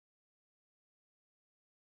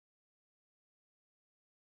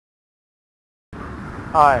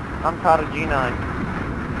Hi, I'm Kata G9.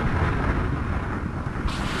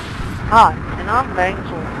 Hi, and I'm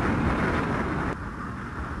Bangsel.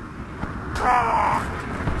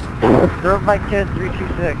 0 by Kid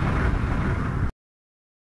 326.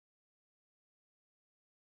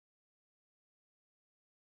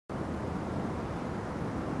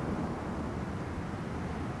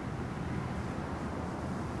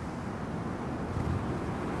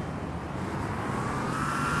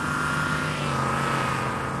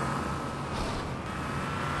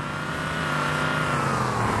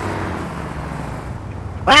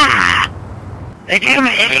 Ah! Thank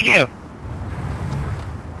you!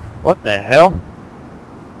 What the hell?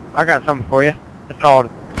 I got something for you. It's called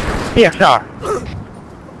PXR.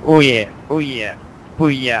 Oh yeah, oh yeah, oh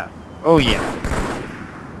yeah, oh yeah.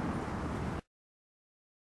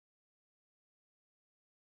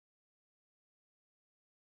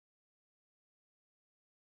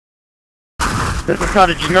 This is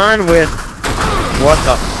Cottage 9 with... What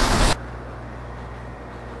the...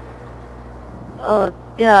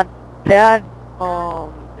 Yeah, Dad,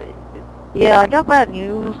 yeah, I got bad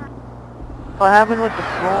news. What happened with the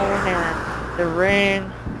phone and the ring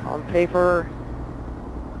on paper?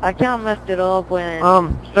 I kinda messed it up when...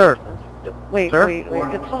 Sir. Wait, Sir? wait,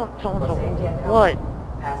 could someone, what?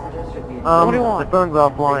 What do you want? The phone's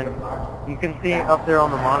offline. You can see up there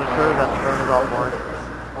on the monitor that the phone is offline.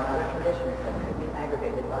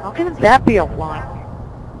 How can that be offline?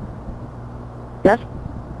 That's...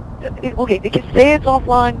 okay, they can say it's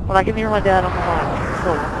offline, but I can hear my dad on the line.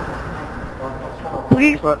 So,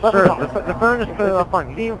 please, But, let me sir, talk. the phone is put offline.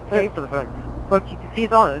 You didn't even pay for the phone. Look, you can see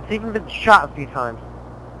it's on. It's even been shot a few times.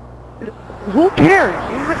 Who cares?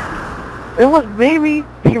 It was maybe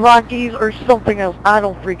the Rockies or something else. I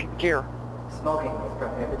don't freaking care. Smoking is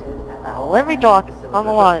prohibited. Let me talk. I'm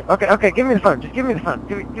alive. Okay, give me the phone. Just give me the phone.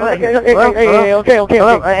 Give it Okay, here. okay.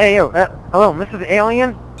 Hello, hey, yo, hello, Mrs.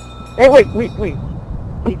 Alien? Hey, wait.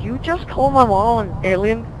 Did you just call my mom an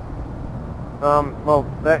alien? Well,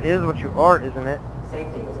 that is what you are, isn't it?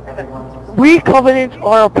 Safety is everyone's We Covenants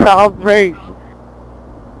are a proud race.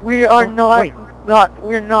 We are wait.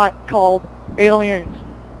 we're not called aliens.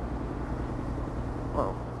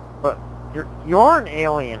 Oh, but you're an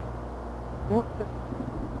alien.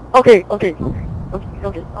 Okay. I'm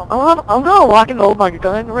gonna lock and load my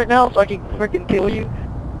gun right now so I can freaking kill you.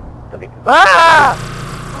 Okay. Ah!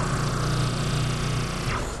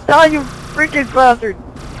 Die, you freaking bastard!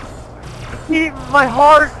 Eat my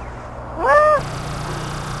heart! Ah!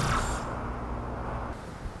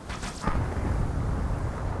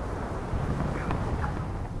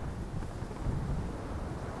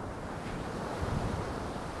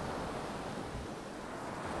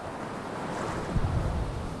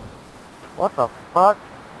 What the fuck?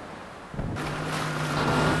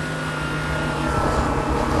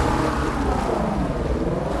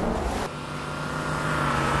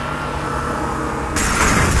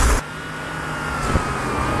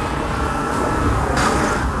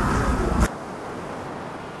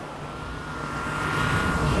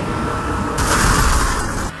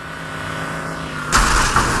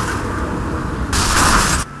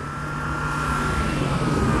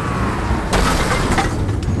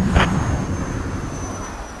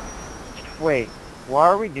 Wait, why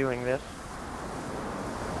are we doing this?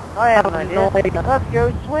 I have an idea. Let's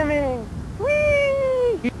go swimming!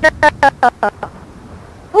 Whee!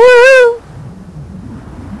 Woo!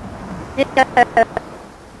 Yeah!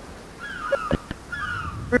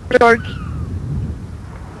 George.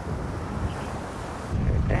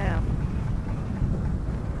 Damn.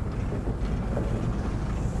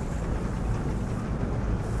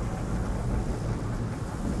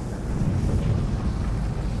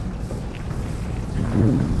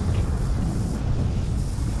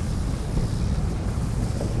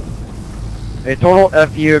 A total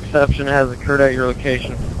FU exception has occurred at your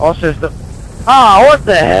location. All system... Ah, what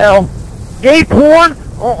the hell? Gay porn?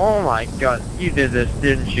 Oh my god, you did this,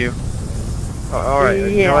 didn't you? Alright, Yeah,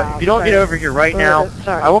 you know what? If you don't get over here right now,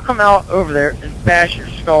 sorry. I will come out over there and bash your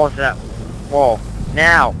skull into that wall.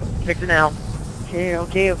 Now! Fix it now. Okay.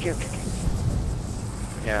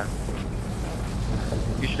 Yeah.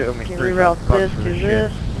 You should owe me Can 3 we route bucks this for to this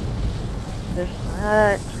shit. this,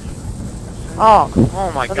 that.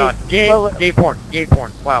 Oh my Okay, god. Gay porn.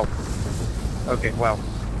 Wow. Okay, wow.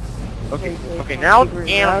 Okay, Okay, now it's keep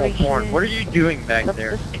animal routing porn. shit. What are you doing back Up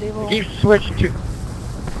there? this table. Keep switched to...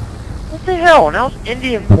 What the hell? Now it's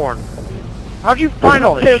Indian porn. How'd you find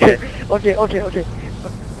all this shit? Okay.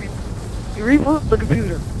 Reboot the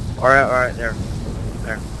computer. Alright, there.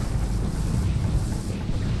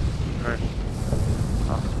 Alright.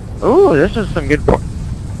 Ooh, this is some good porn.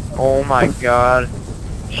 Oh my god.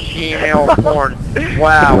 Female porn.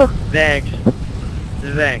 Wow. Thanks.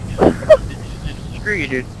 Screw you,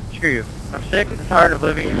 dude. Screw you. I'm sick and tired of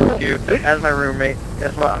living with you as my roommate.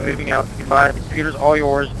 Guess what? I'm moving out. Goodbye. The computer's all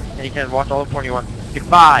yours, and you can watch all the porn you want.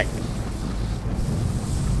 Goodbye.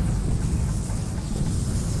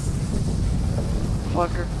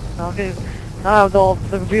 Fucker. Okay. Now I have the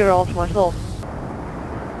computer all to myself.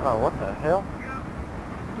 Oh, what the hell?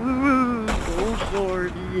 Woo, Ghost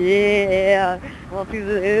Sword, yeah. Well, piece of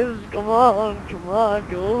this, come on,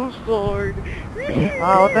 Ghost Sword.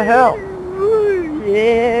 Oh, what the hell?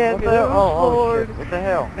 Yeah, What the hell? Ghost Oh, Sword. shit. What the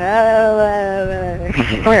hell?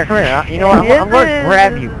 Come Come here. You know what? I'm going to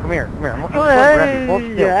grab you. Come here. I'm going to grab you. Hold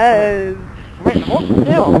still. Yes. Come here. Hold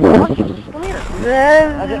still. I'm going to punch you. Come here.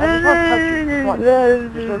 I just want to touch you. Come on.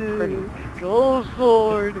 You're so pretty. Ghost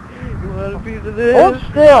Sword. You want a piece of this? Hold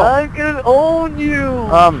still. I can own you.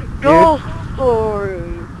 Ghost Sword.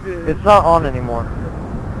 It's not on anymore.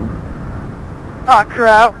 Ah,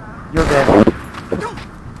 crap. You're dead.